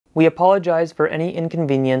We apologize for any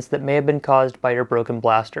inconvenience that may have been caused by your broken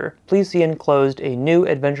blaster. Please see enclosed a new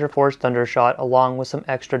Adventure Force Thundershot along with some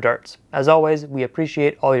extra darts. As always, we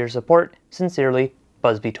appreciate all your support. Sincerely,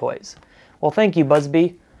 Busby Toys. Well, thank you,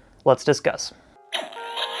 Busby. Let's discuss.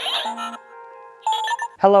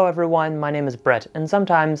 Hello everyone, my name is Beret, and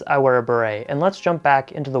sometimes I wear a beret, and let's jump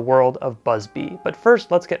back into the world of Busby. But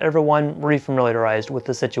first, let's get everyone refamiliarized with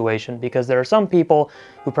the situation, because there are some people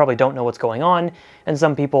who probably don't know what's going on, and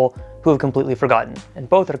some people who have completely forgotten, and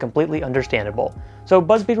both are completely understandable. So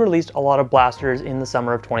Busby released a lot of blasters in the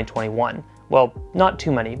summer of 2021. Well, not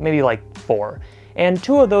too many, maybe like 4. And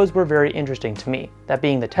 2 of those were very interesting to me, that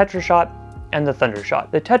being the Tetrashot and the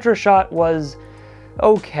Thundershot. The Tetrashot was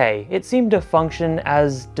okay. It seemed to function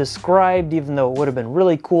as described, even though it would have been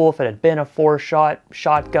really cool if it had been a 4-shot,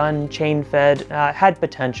 shotgun, chain-fed, had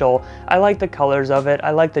potential. I liked the colors of it,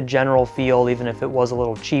 I liked the general feel, even if it was a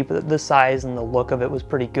little cheap. The size and the look of it was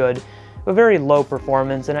pretty good. But very low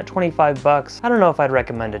performance, and at 25 bucks, I don't know if I'd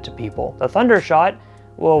recommend it to people. The Thundershot,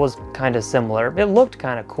 well, was kind of similar. It looked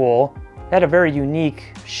kind of cool. It had a very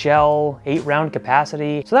unique shell, 8-round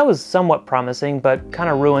capacity, so that was somewhat promising, but kind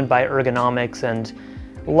of ruined by ergonomics and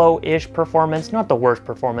low-ish performance, not the worst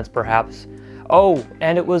performance perhaps. Oh,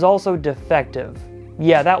 and it was also defective.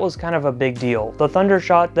 Yeah, that was kind of a big deal. The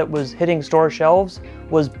Thundershot that was hitting store shelves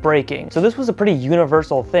was breaking, so this was a pretty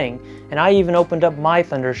universal thing, and I even opened up my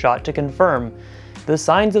Thundershot to confirm. The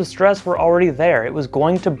signs of stress were already there. It was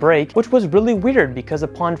going to break, which was really weird because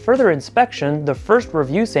upon further inspection, the first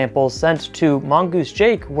review samples sent to Mongoose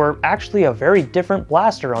Jake were actually a very different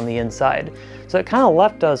blaster on the inside. So it kind of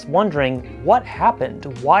left us wondering, what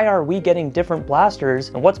happened? Why are we getting different blasters,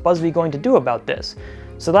 and what's Busby going to do about this?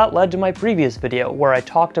 So that led to my previous video where I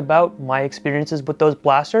talked about my experiences with those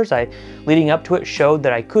blasters. Leading up to it, showed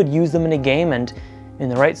that I could use them in a game, and in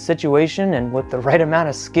the right situation and with the right amount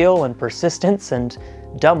of skill and persistence and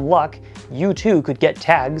dumb luck, you too could get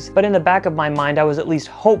tags. But in the back of my mind, I was at least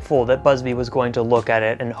hopeful that Busby was going to look at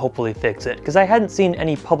it and hopefully fix it, because I hadn't seen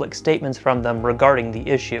any public statements from them regarding the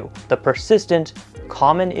issue. The persistent,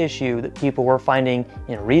 common issue that people were finding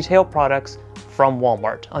in retail products from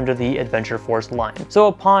Walmart under the Adventure Force line. So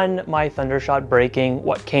upon my Thundershot breaking,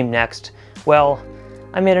 what came next? Well,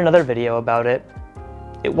 I made another video about it.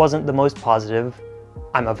 It wasn't the most positive.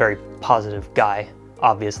 I'm a very positive guy,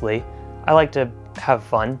 obviously. I like to have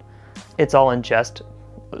fun. It's all in jest.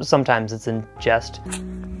 Sometimes it's in jest.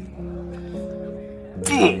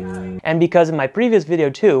 And because in my previous video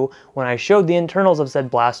too, when I showed the internals of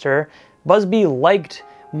said blaster, Busby liked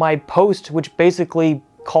my post which basically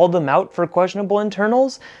called them out for questionable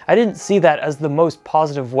internals. I didn't see that as the most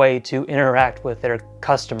positive way to interact with their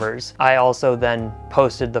customers. I also then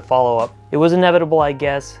posted the follow-up. It was inevitable, I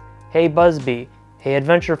guess. Hey Busby, hey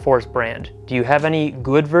Adventure Force brand, do you have any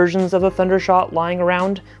good versions of the Thundershot lying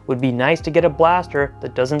around? Would be nice to get a blaster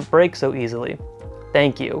that doesn't break so easily.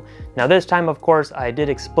 Thank you. Now this time, of course, I did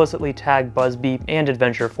explicitly tag Busby and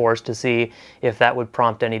Adventure Force to see if that would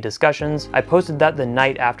prompt any discussions. I posted that the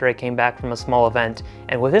night after I came back from a small event,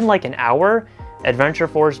 and within like an hour, Adventure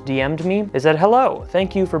Force DM'd me. They said, "Hello,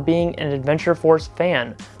 thank you for being an Adventure Force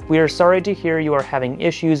fan. We are sorry to hear you are having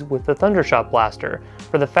issues with the Thundershot blaster.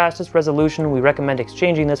 For the fastest resolution, we recommend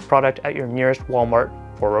exchanging this product at your nearest Walmart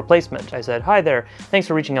for replacement." I said, "Hi there, thanks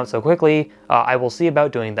for reaching out so quickly. I will see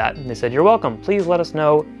about doing that." And they said, "You're welcome. Please let us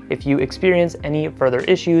know if you experience any further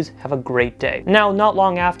issues. Have a great day." Now, not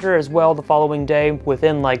long after as well, the following day,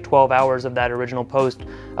 within like 12 hours of that original post,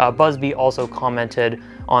 Busby also commented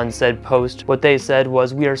on said post. What they said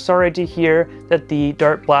was, "We are sorry to hear that the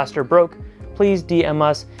dart blaster broke. Please DM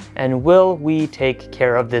us and will we take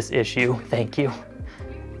care of this issue? Thank you."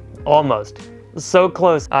 Almost. So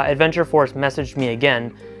close. Adventure Force messaged me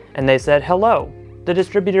again and they said, "Hello. The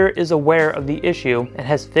distributor is aware of the issue and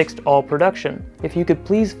has fixed all production. If you could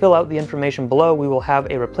please fill out the information below, we will have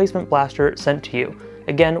a replacement blaster sent to you.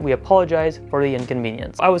 Again, we apologize for the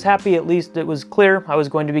inconvenience." I was happy at least it was clear I was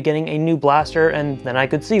going to be getting a new blaster, and then I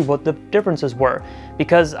could see what the differences were,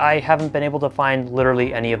 because I haven't been able to find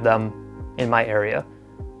literally any of them in my area.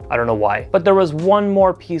 I don't know why. But there was one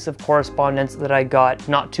more piece of correspondence that I got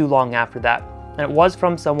not too long after that. And it was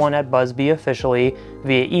from someone at Busby officially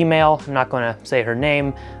via email. I'm not going to say her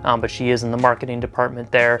name, but she is in the marketing department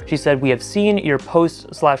there. She said, "We have seen your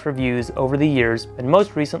posts/reviews over the years, and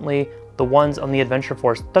most recently, the ones on the Adventure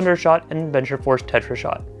Force Thundershot and Adventure Force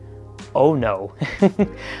Tetrashot. Oh no.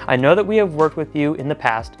 I know that we have worked with you in the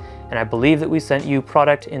past, and I believe that we sent you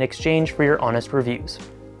product in exchange for your honest reviews."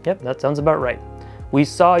 Yep, that sounds about right. "We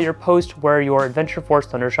saw your post where your Adventure Force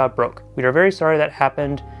Thundershot broke. We are very sorry that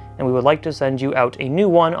happened, and we would like to send you out a new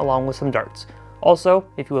one along with some darts. Also,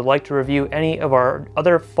 if you would like to review any of our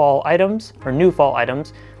other fall items, or new fall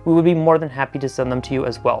items, we would be more than happy to send them to you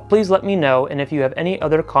as well. Please let me know, and if you have any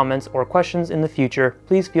other comments or questions in the future,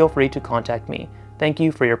 please feel free to contact me. Thank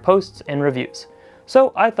you for your posts and reviews.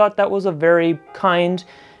 So I thought that was a very kind,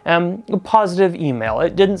 positive email.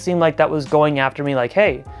 It didn't seem like that was going after me like,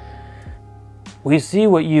 hey, we see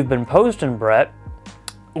what you've been posting, Beret.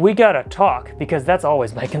 We gotta talk, because that's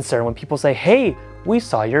always my concern when people say, hey, we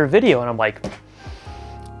saw your video, and I'm like,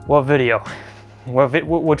 what video?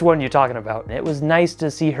 Which one are you talking about? It was nice to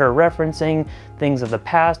see her referencing things of the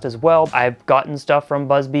past as well. I've gotten stuff from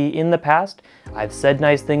Buzzbee in the past. I've said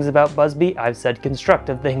nice things about Buzzbee. I've said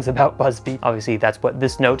constructive things about Buzzbee. Obviously, that's what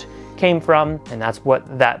this note came from, and that's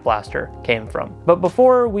what that blaster came from. But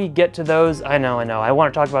before we get to those, I know, I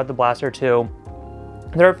want to talk about the blaster too.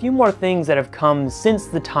 There are a few more things that have come since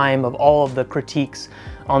the time of all of the critiques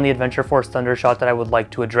on the Adventure Force Thundershot that I would like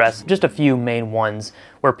to address. Just a few main ones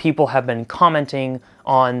where people have been commenting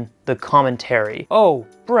on the commentary. Oh,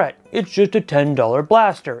 Beret, it's just a $10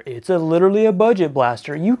 blaster. It's literally a budget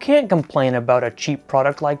blaster. You can't complain about a cheap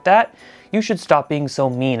product like that. You should stop being so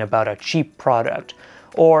mean about a cheap product.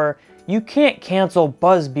 Or, you can't cancel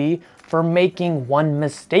Buzzbee for making one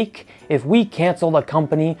mistake. If we canceled a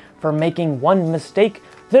company for making one mistake,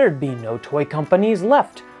 there'd be no toy companies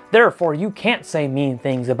left. Therefore, you can't say mean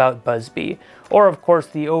things about Buzzbee. Or of course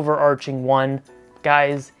the overarching one,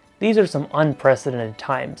 guys, these are some unprecedented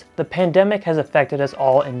times. The pandemic has affected us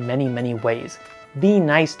all in many, many ways. Be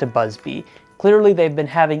nice to Buzzbee. Clearly they've been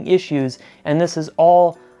having issues, and this is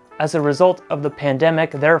all as a result of the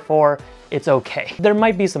pandemic, therefore it's okay. There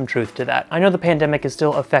might be some truth to that. I know the pandemic is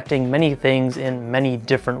still affecting many things in many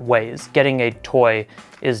different ways. Getting a toy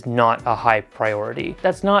is not a high priority.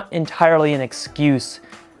 That's not entirely an excuse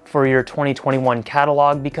for your 2021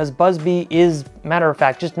 catalog, because Buzzbee is, matter of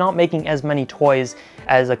fact, just not making as many toys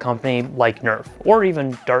as a company like Nerf, or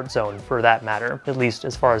even Dart Zone for that matter, at least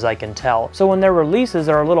as far as I can tell. So when their releases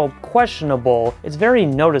are a little questionable, it's very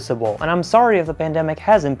noticeable, and I'm sorry if the pandemic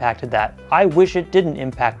has impacted that. I wish it didn't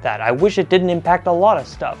impact that. I wish it didn't impact a lot of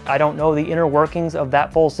stuff. I don't know the inner workings of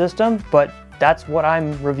that full system, but that's what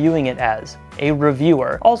I'm reviewing it as, a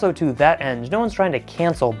reviewer. Also to that end, no one's trying to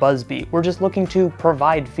cancel Buzzbee. We're just looking to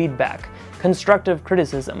provide feedback, constructive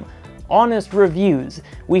criticism, honest reviews.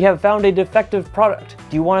 We have found a defective product.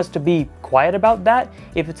 Do you want us to be quiet about that?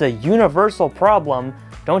 If it's a universal problem,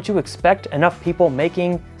 don't you expect enough people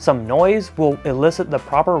making some noise will elicit the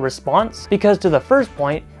proper response? Because to the first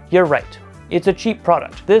point, you're right. It's a cheap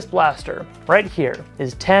product. This blaster right here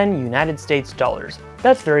is 10 United States dollars.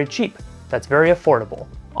 That's very cheap. That's very affordable.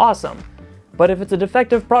 Awesome. But if it's a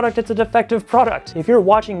defective product, it's a defective product. If you're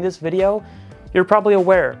watching this video, you're probably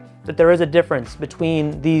aware that there is a difference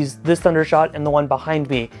between this Thundershot and the one behind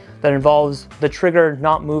me that involves the trigger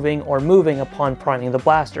not moving or moving upon priming the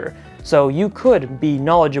blaster. So you could be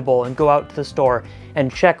knowledgeable and go out to the store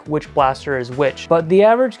and check which blaster is which. But the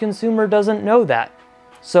average consumer doesn't know that.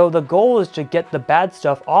 So the goal is to get the bad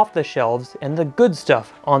stuff off the shelves and the good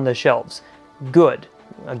stuff on the shelves. Good.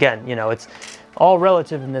 Again, you know, it's all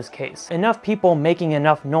relative in this case. Enough people making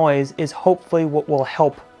enough noise is hopefully what will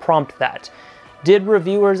help prompt that. Did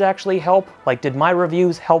reviewers actually help? Like, did my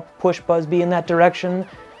reviews help push Buzzbee in that direction?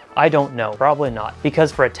 I don't know, probably not.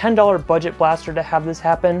 Because for a $10 budget blaster to have this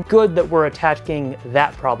happen, good that we're attacking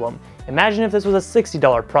that problem. Imagine if this was a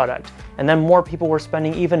 $60 product, and then more people were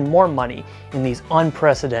spending even more money in these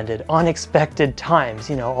unprecedented, unexpected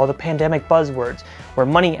times, you know, all the pandemic buzzwords, where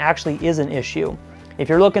money actually is an issue. If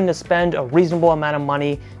you're looking to spend a reasonable amount of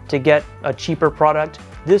money to get a cheaper product,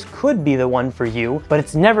 this could be the one for you, but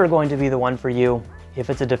it's never going to be the one for you if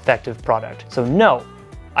it's a defective product. So no,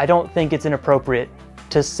 I don't think it's inappropriate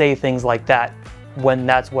to say things like that when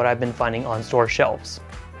that's what I've been finding on store shelves.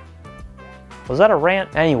 Was that a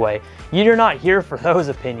rant? Anyway, you're not here for those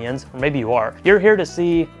opinions, or maybe you are. You're here to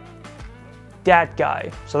see that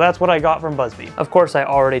guy. So that's what I got from Buzzbee. Of course, I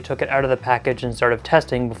already took it out of the package and started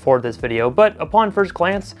testing before this video, but upon first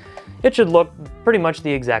glance, it should look pretty much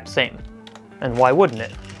the exact same. And why wouldn't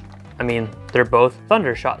it? I mean, they're both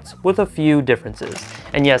Thundershots with a few differences.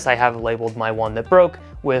 And yes, I have labeled my one that broke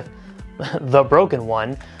with the broken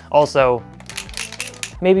one. Also,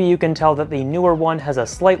 maybe you can tell that the newer one has a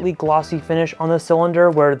slightly glossy finish on the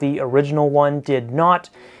cylinder where the original one did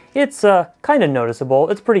not. It's kind of noticeable.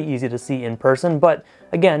 It's pretty easy to see in person, but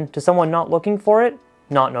again, to someone not looking for it,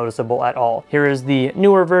 not noticeable at all. Here is the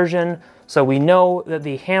newer version, so we know that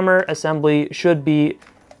the hammer assembly should be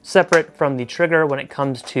separate from the trigger when it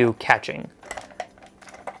comes to catching.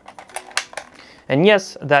 And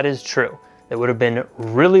yes, that is true. It would have been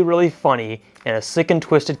really, really funny in a sick and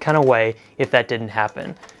twisted kind of way if that didn't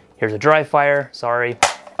happen. Here's a dry fire, sorry.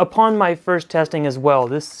 Upon my first testing as well,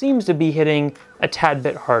 this seems to be hitting a tad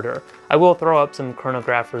bit harder. I will throw up some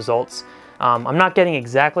chronograph results. I'm not getting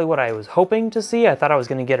exactly what I was hoping to see. I thought I was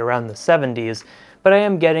going to get around the 70s, but I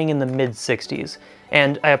am getting in the mid 60s.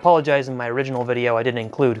 And I apologize, in my original video I didn't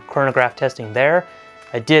include chronograph testing there.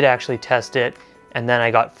 I did actually test it, and then I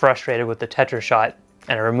got frustrated with the Tetrashot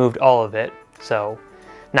and I removed all of it, so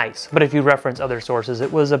nice. But if you reference other sources,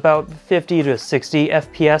 it was about 50 to 60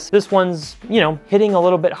 FPS. This one's, you know, hitting a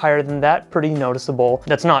little bit higher than that, pretty noticeable.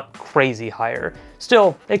 That's not crazy higher.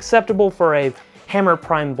 Still acceptable for a hammer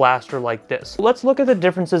prime blaster like this. Let's look at the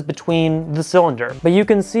differences between the cylinder. But you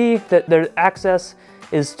can see that their access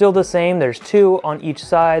is still the same. There's two on each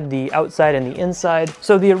side, the outside and the inside.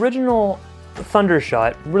 So the original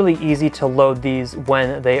Thundershot, really easy to load these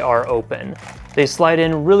when they are open. They slide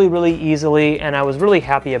in really easily, and I was really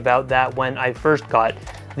happy about that when I first got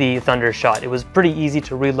the Thundershot. It was pretty easy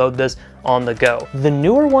to reload this on the go. The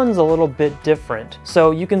newer one's a little bit different.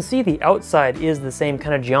 So you can see the outside is the same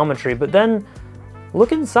kind of geometry, but then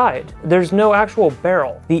look inside. There's no actual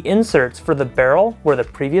barrel. The inserts for the barrel, where the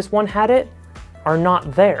previous one had it, are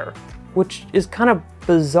not there, which is kind of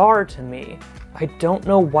bizarre to me. I don't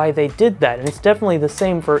know why they did that, and it's definitely the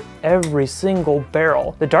same for every single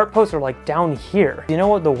barrel. The dart posts are like down here. You know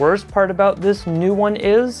what the worst part about this new one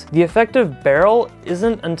is? The effective barrel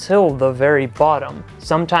isn't until the very bottom.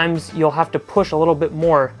 Sometimes you'll have to push a little bit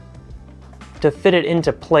more to fit it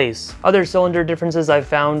into place. Other cylinder differences I've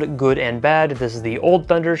found, good and bad. This is the old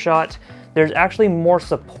Thundershot. There's actually more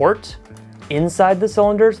support inside the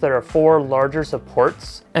cylinders. There are 4 larger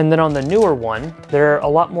supports. And then on the newer one, they're a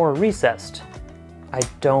lot more recessed. I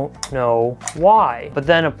don't know why. But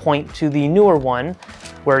then a point to the newer one,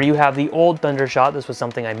 where you have the old Thundershot. This was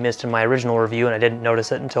something I missed in my original review, and I didn't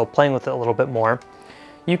notice it until playing with it a little bit more.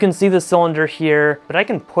 You can see the cylinder here, but I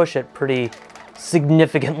can push it pretty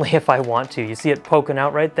significantly if I want to. You see it poking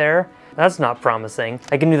out right there? That's not promising.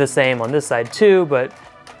 I can do the same on this side too, but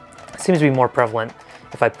it seems to be more prevalent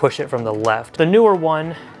if I push it from the left. The newer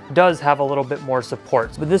one does have a little bit more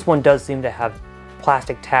support, but this one does seem to have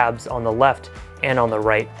plastic tabs on the left and on the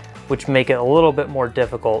right, which make it a little bit more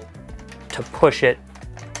difficult to push it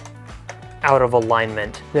out of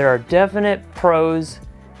alignment. There are definite pros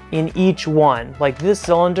in each one. Like this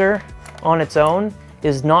cylinder on its own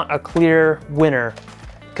is not a clear winner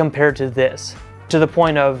compared to this, to the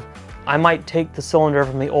point of I might take the cylinder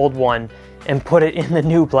from the old one and put it in the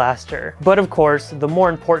new blaster. But of course, the more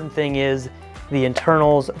important thing is the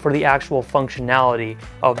internals for the actual functionality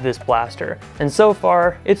of this blaster. And so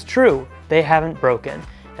far, it's true. They haven't broken,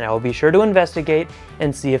 and I will be sure to investigate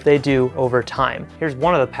and see if they do over time. Here's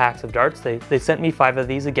one of the packs of darts. They sent me 5 of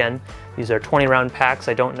these again. These are 20 round packs.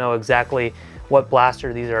 I don't know exactly what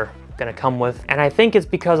blaster these are gonna come with. And I think it's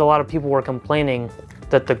because a lot of people were complaining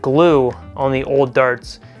that the glue on the old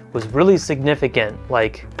darts was really significant,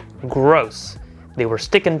 like gross. They were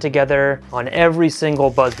sticking together on every single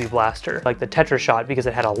Busby blaster, like the Tetrashot, because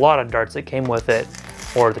it had a lot of darts that came with it,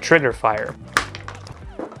 or the trigger fire.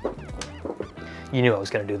 You knew I was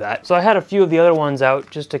gonna do that. So I had a few of the other ones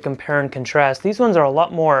out just to compare and contrast. These ones are a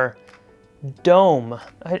lot more dome.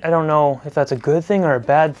 I don't know if that's a good thing or a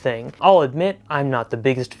bad thing. I'll admit I'm not the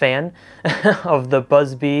biggest fan of the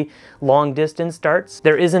Busby long distance darts.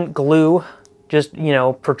 There isn't glue just, you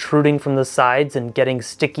know, protruding from the sides and getting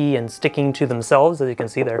sticky and sticking to themselves. As you can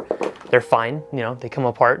see, they're fine. You know, they come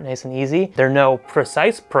apart nice and easy. There are no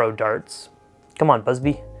Precise Pro darts. Come on,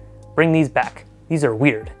 Busby, bring these back. These are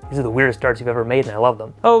weird. These are the weirdest darts you've ever made, and I love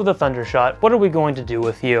them. Oh, the Thundershot. What are we going to do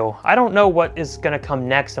with you? I don't know what is gonna come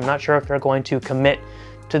next. I'm not sure if they're going to commit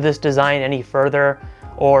to this design any further,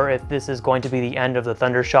 or if this is going to be the end of the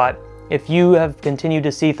Thundershot. If you have continued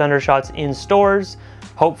to see Thundershots in stores,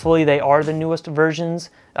 hopefully they are the newest versions.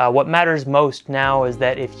 What matters most now is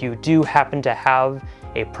that if you do happen to have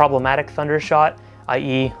a problematic Thundershot,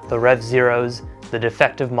 i.e. the Rev Zeros, the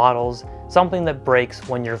defective models, something that breaks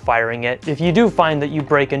when you're firing it. If you do find that you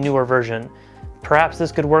break a newer version, perhaps this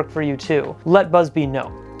could work for you too. Let Busby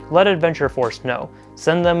know. Let Adventure Force know.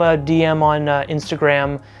 Send them a DM on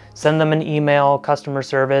Instagram, send them an email, customer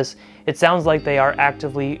service. It sounds like they are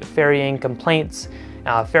actively ferrying complaints,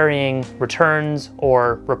 ferrying returns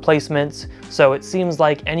or replacements. So it seems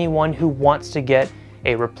like anyone who wants to get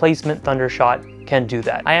a replacement Thundershot can do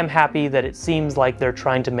that. I am happy that it seems like they're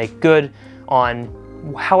trying to make good on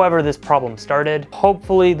however this problem started.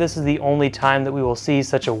 Hopefully this is the only time that we will see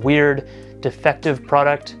such a weird, defective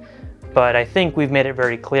product, but I think we've made it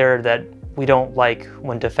very clear that we don't like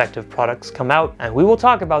when defective products come out, and we will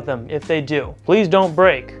talk about them if they do. Please don't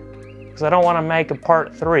break. because I don't want to make a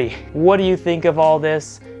part 3. What do you think of all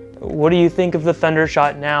this? What do you think of the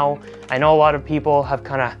Thundershot now? I know a lot of people have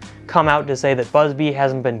kind of come out to say that BuzzBee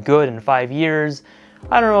hasn't been good in 5 years.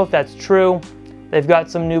 I don't know if that's true. They've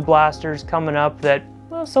got some new blasters coming up that,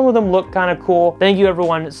 well, some of them look kind of cool. Thank you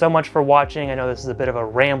everyone so much for watching. I know this is a bit of a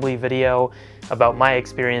rambly video about my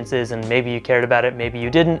experiences, and maybe you cared about it, maybe you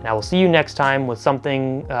didn't. I will see you next time with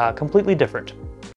something completely different.